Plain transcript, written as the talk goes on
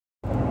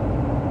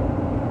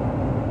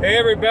Hey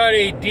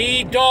everybody,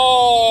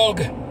 D-Dog!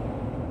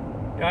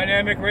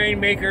 Dynamic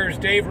Rainmakers,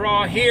 Dave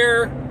Raw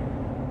here.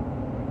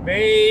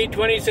 May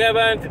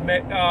 27th,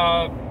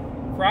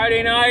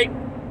 Friday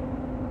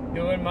night,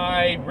 doing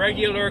my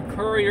regular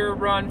courier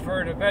run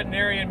for the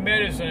veterinarian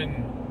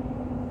medicine.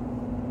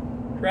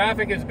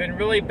 Traffic has been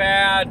really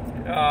bad,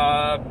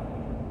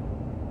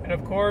 and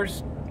of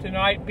course,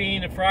 tonight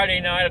being a Friday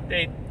night,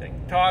 they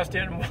tossed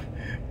in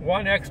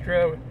one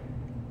extra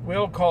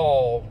will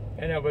call.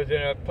 And it was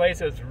in a place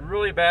that's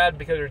really bad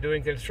because they're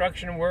doing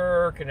construction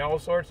work and all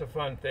sorts of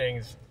fun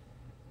things.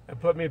 It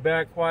put me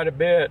back quite a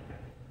bit.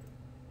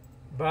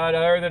 But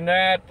other than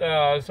that,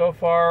 so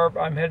far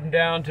I'm heading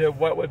down to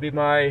what would be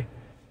my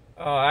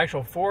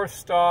actual fourth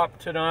stop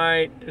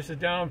tonight. This is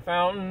down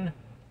Fountain.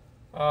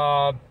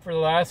 For the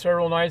last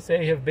several nights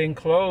they have been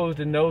closed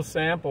and no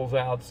samples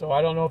out. So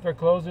I don't know if they're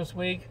closed this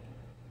week.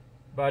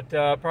 But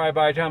probably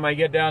by the time I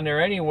get down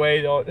there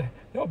anyway,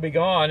 they'll be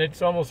gone.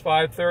 It's almost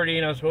 5:30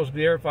 and I'm supposed to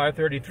be there at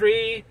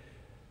 5:33.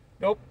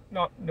 Nope.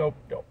 Not going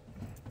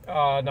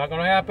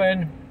to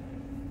happen.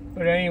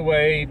 But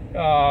anyway,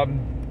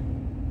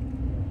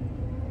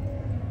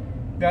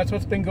 that's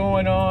what's been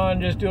going on.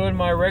 Just doing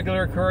my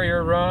regular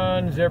courier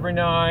runs every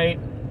night.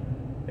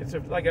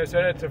 Like I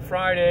said, it's a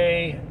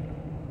Friday.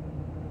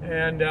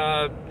 And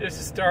this is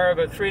the start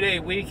of a 3-day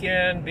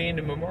weekend, being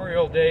the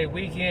Memorial Day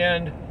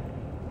weekend.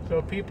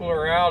 So people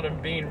are out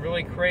and being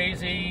really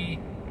crazy.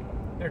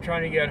 They're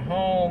trying to get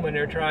home and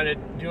they're trying to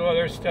do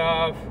other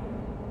stuff,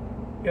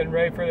 getting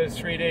ready for this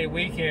 3-day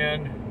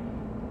weekend.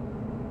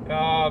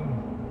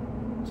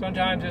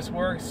 Sometimes this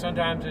works,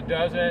 sometimes it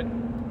doesn't.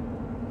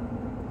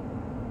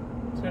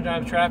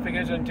 Sometimes traffic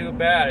isn't too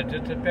bad. It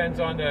just depends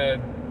on the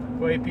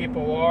way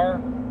people are.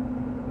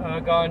 I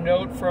got a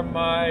note from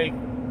my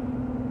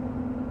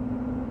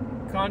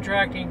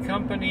contracting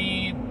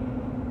company,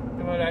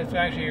 the one that's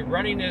actually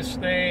running this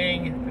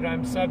thing that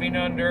I'm subbing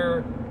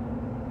under.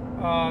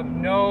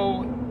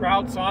 No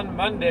routes on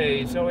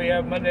Monday, so we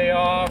have Monday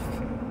off.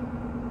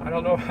 I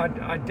don't know,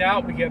 I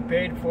doubt we get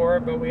paid for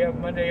it, but we have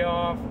Monday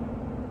off.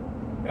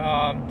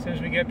 Since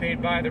we get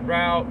paid by the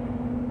route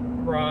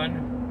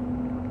run.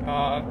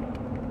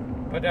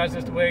 But that's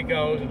just the way it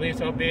goes. At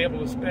least I'll be able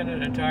to spend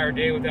an entire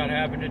day without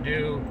having to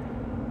do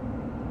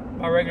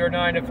my regular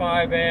 9 to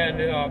 5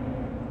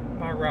 and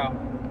my route.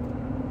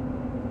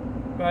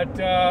 But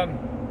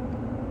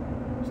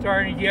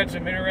starting to get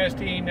some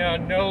interesting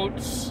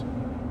notes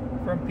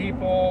from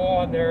people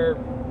on their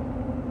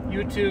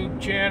YouTube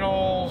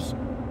channels,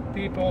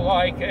 people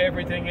like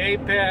Everything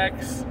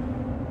Apex,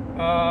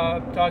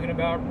 talking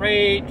about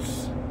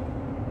rates.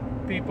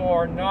 People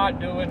are not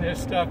doing this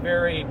stuff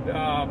very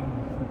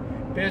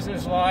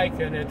business-like,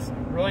 and it's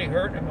really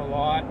hurting them a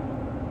lot.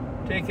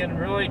 Taking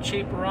really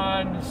cheap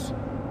runs,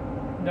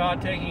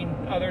 not taking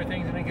other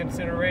things into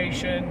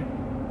consideration.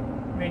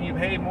 I mean, you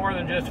pay more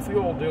than just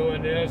fuel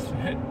doing this.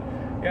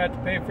 You have to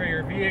pay for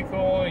your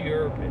vehicle,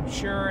 your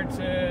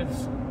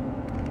insurances,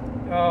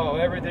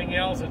 everything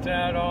else that's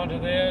added on to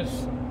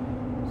this.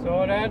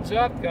 So it adds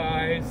up,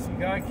 guys. You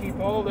gotta keep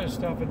all this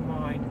stuff in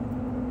mind.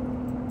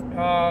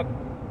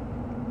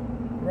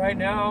 Right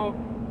now,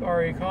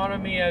 our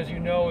economy, as you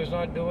know, is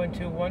not doing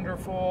too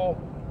wonderful,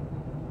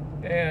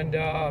 and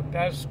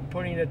that's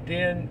putting a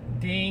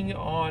ding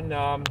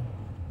on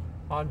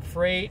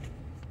freight.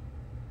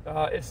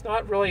 It's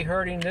not really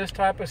hurting this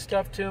type of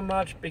stuff too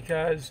much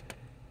because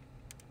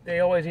they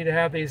always need to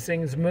have these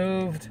things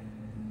moved,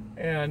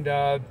 and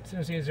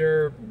since these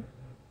are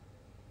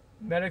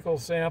medical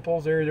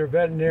samples, they're either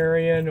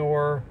veterinarian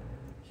or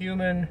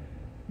human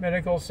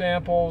medical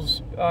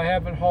samples. I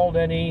haven't hauled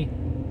any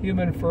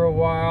human for a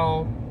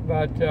while,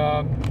 but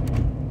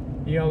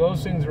you know,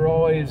 those things are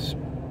always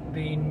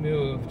being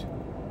moved.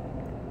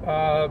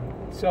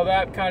 So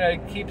that kind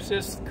of keeps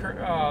this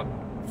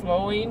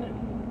flowing.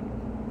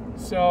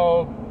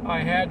 So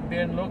I had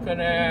been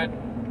looking at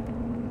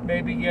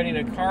maybe getting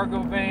a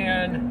cargo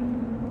van,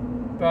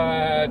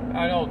 but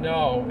I don't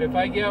know. If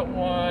I get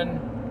one,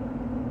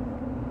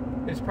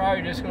 it's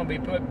probably just going to be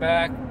put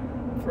back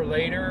for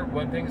later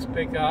when things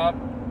pick up.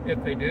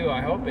 If they do,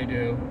 I hope they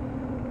do.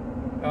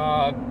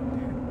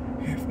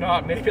 If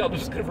not, maybe I'll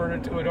just convert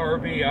it to an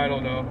RV, I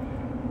don't know.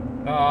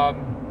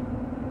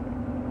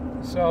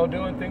 So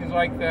doing things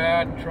like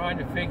that and trying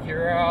to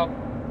figure out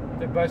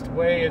the best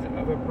way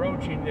of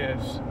approaching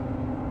this.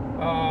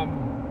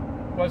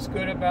 What's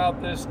good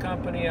about this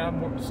company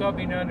I'm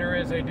subbing under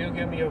is they do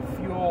give me a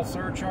fuel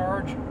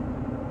surcharge.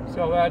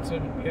 So that's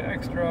an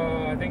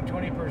extra, I think,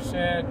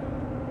 20%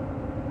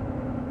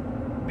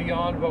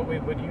 beyond what we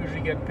would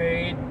usually get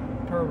paid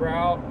per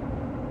route.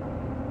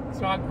 It's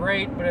not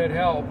great, but it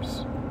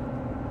helps.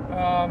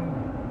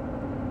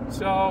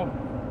 So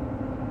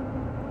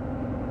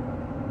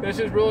this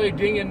is really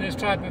dinging this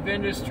type of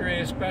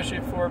industry,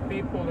 especially for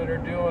people that are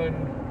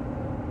doing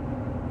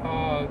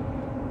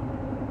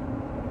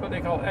what they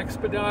call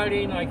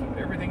expediting, like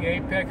Everything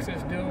Apex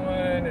is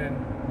doing, and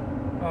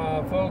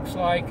folks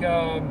like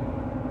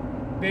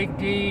Big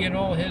D and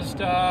all his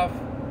stuff.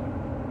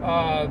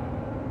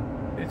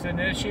 It's an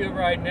issue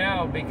right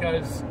now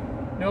because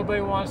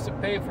nobody wants to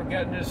pay for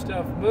getting this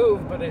stuff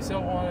moved, but they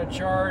still want to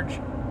charge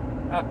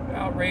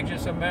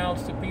outrageous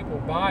amounts to people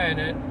buying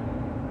it.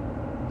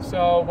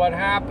 So what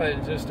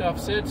happens? This stuff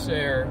sits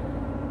there,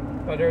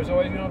 but there's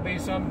always going to be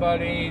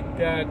somebody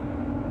that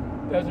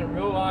doesn't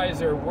realize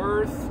their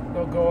worth.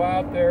 They'll go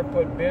out there,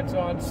 put bids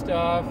on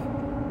stuff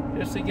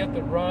just to get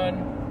the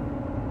run,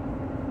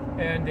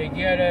 and they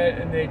get it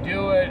and they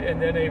do it, and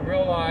then they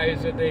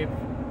realize that they've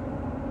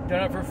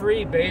done it for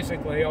free.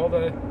 Basically, all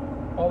the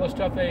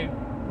stuff they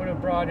would have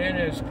brought in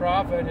as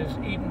profit is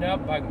eaten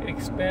up by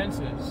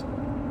expenses.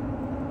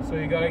 So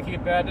you got to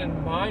keep that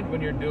in mind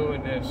when you're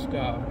doing this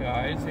stuff,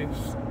 guys.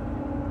 It's,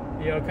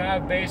 you know,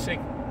 kind of basic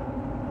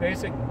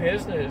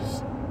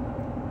business.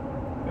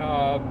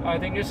 I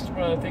think this is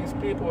one of the things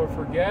people are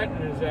forgetting,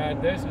 is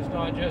that this is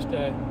not just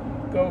a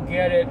go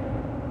get it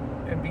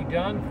and be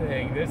done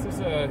thing. This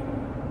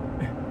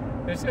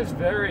is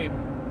very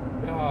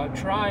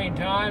trying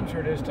times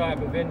for this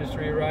type of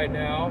industry right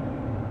now.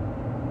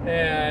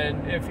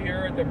 And if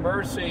you're at the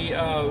mercy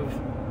of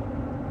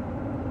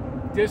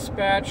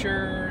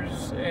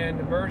dispatchers and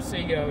the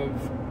mercy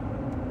of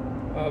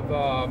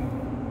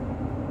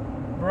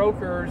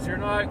brokers, you're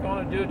not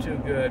going to do too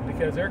good,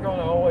 because they're going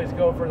to always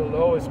go for the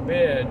lowest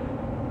bid,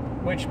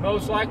 which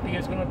most likely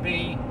is going to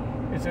be,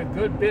 it's a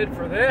good bid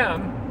for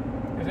them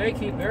because they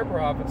keep their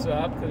profits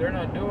up because they're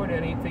not doing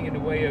anything in the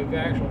way of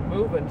actual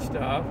moving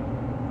stuff.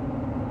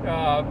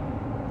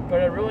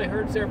 But it really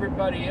hurts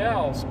everybody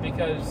else,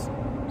 because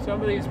some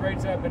of these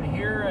rates I've been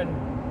hearing,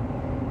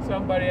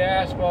 somebody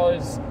asked, well,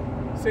 is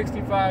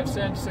 65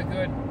 cents a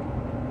good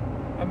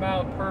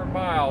amount per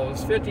mile?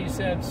 Is 50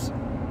 cents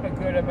a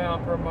good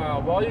amount per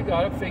mile? Well, you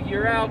got to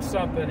figure out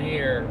something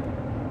here.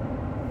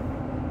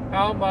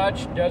 How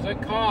much does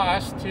it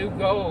cost to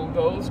go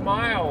those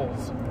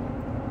miles?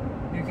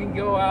 You can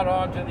go out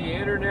onto the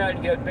internet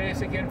and get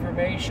basic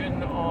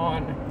information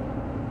on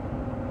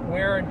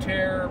wear and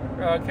tear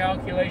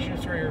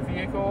calculations for your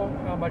vehicle,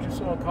 how much it's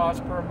going to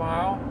cost per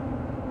mile.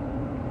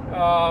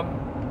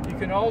 You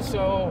can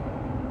also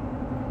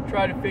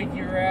try to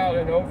figure out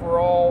an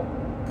overall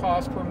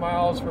cost per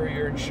miles for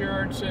your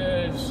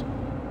insurances,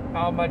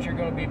 how much you're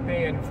going to be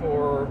paying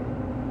for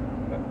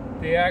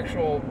the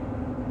actual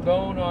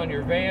loan on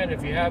your van,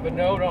 if you have a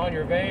note on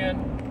your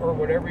van or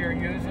whatever you're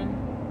using.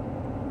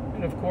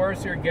 And of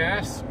course your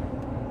gas.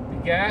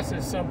 The gas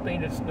is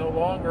something that's no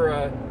longer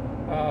a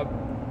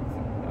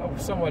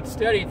somewhat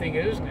steady thing.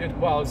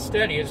 Well, it's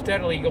steady. It's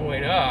steadily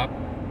going up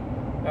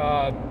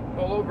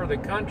all over the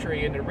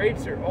country, and the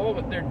rates are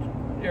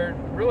they're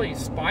really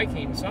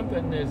spiking.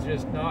 Something is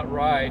just not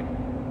right,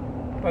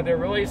 but they're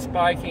really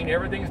spiking.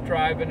 Everything's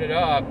driving it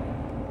up,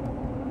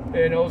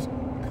 and those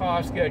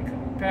costs get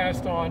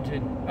passed on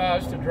to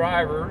us, the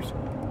drivers,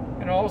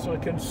 and also the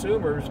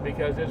consumers,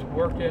 because it's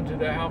worked into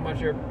how much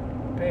they're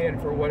paying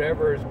for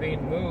whatever is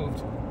being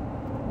moved,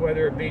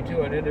 whether it be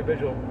to an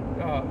individual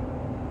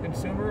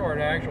consumer or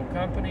an actual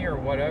company or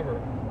whatever.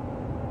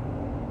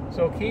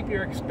 So keep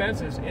your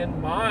expenses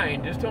in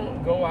mind. Just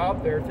don't go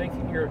out there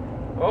thinking you're,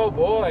 oh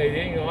boy,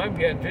 you know, I'm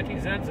getting 50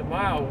 cents a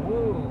mile,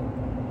 woo.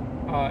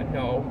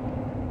 No.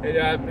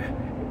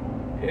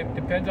 It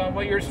depends on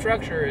what your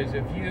structure is.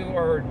 If you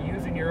are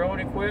using your own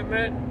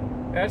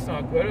equipment, that's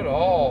not good at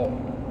all.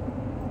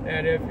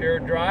 And if you're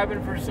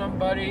driving for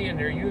somebody and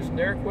they're using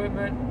their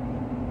equipment,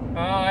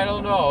 I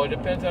don't know. It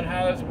depends on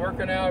how that's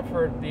working out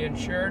for the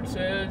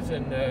insurances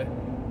and the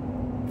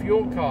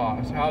fuel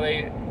costs, how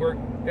they work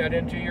that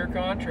into your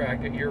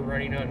contract that you're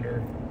running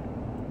under.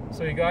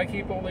 So you got to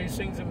keep all these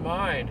things in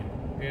mind.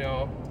 You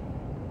know,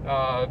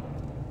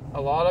 a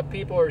lot of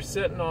people are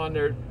sitting on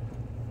their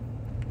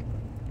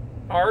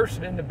arse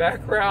in the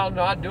background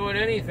not doing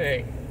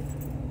anything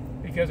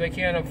because they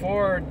can't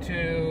afford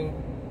to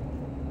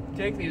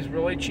take these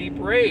really cheap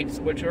rates,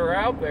 which are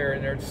out there,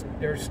 and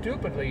they're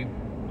stupidly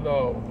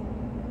low.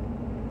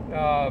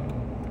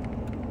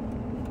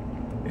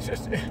 It's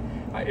just,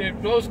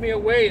 it blows me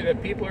away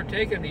that people are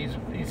taking these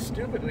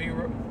stupidly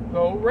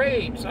low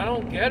rates. I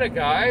don't get it,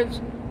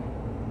 guys.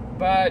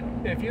 But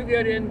if you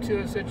get into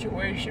a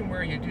situation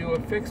where you do a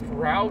fixed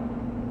route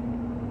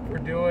for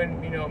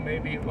doing, you know,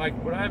 maybe like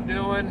what I'm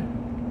doing,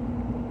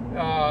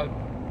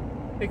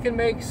 it can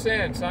make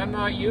sense. I'm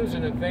not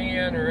using a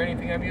van or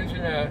anything. I'm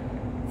using a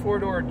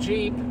four-door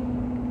Jeep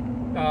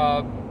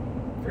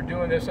for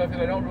doing this stuff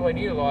because I don't really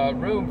need a lot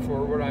of room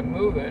for what I'm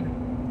moving.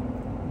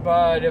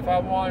 But if I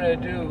want to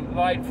do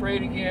light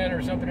freight again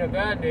or something of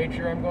that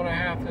nature, I'm going to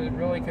have to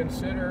really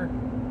consider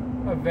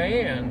a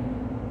van.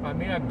 I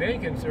mean, I've been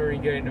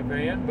considering getting a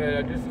van, but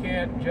I just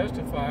can't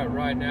justify it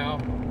right now.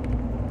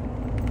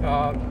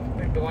 But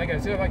like I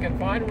said, if I can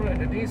find one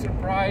at a decent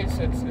price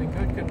that's in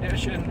good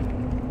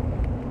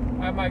condition,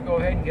 I might go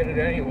ahead and get it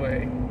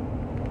anyway,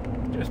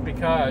 just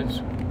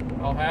because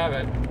I'll have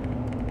it.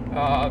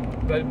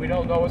 But we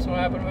don't know what's going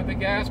to happen with the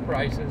gas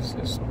prices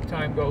as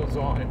time goes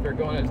on. If they're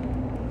going to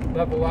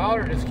level out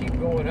or just keep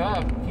going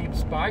up, keep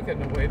spiking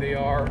the way they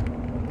are,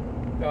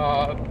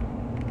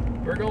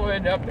 we're going to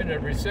end up in a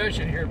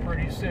recession here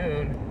pretty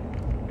soon.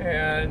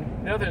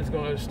 and nothing's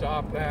going to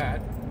stop that.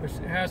 Which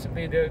has to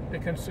be the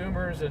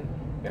consumers and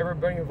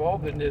everybody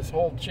involved in this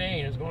whole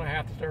chain is going to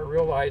have to start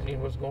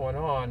realizing what's going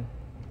on.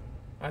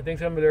 I think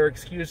some of their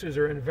excuses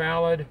are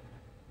invalid.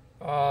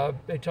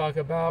 They talk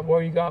about,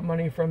 well, you got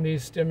money from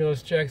these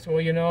stimulus checks. Well,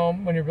 you know,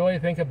 when you really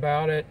think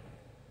about it,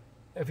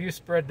 if you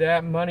spread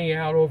that money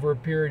out over a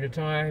period of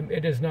time,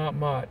 it is not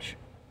much.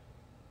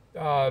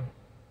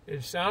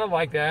 It sounded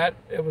like that.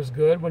 It was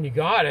good when you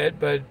got it,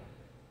 but,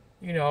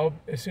 you know,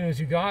 as soon as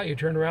you got it, you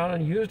turned around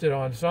and used it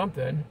on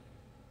something.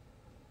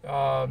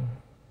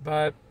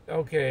 But,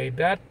 okay,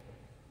 that,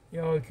 you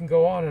know, it can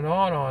go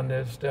on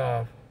this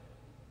stuff.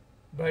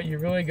 But you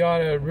really got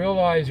to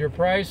realize your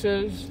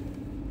prices,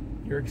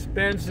 your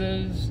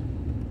expenses,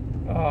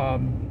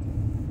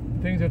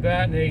 things of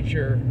that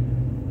nature.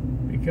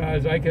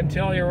 Because I can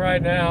tell you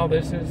right now,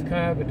 this is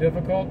kind of a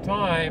difficult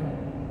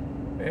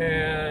time.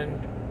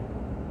 And,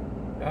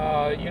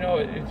 you know,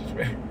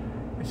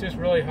 it's just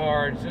really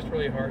hard. It's just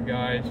really hard,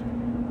 guys.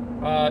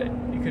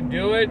 You can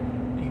do it.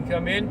 You can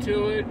come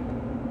into it.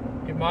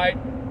 You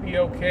might be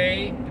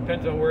okay.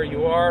 Depends on where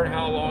you are and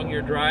how long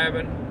you're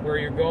driving, where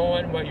you're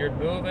going, what you're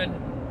moving.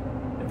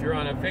 If you're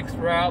on a fixed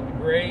route,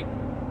 great.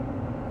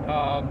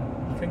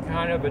 You can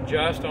kind of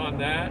adjust on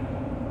that.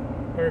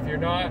 But if you're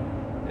not,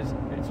 it's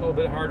a little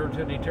bit harder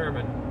to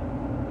determine.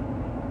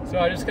 So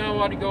I just kind of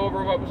wanted to go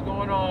over what was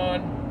going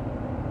on.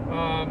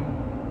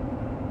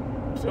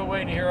 Still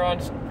waiting to hear on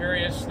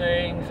various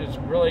things. It's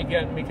really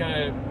getting me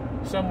kind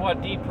of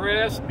somewhat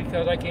depressed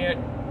because I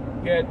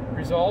can't get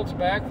results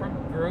back from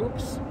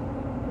groups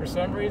for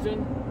some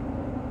reason.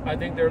 I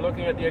think they're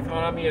looking at the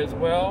economy as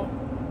well.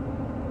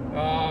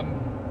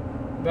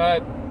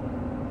 But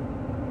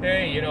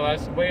hey, you know,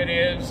 that's the way it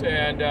is,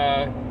 and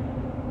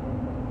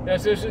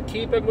let's just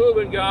keep it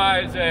moving,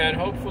 guys, and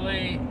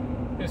hopefully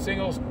this thing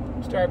will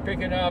start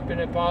picking up in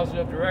a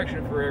positive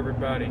direction for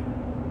everybody.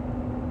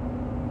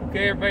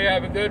 Okay, everybody,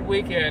 have a good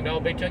weekend. I'll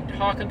be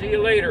talking to you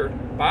later.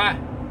 Bye.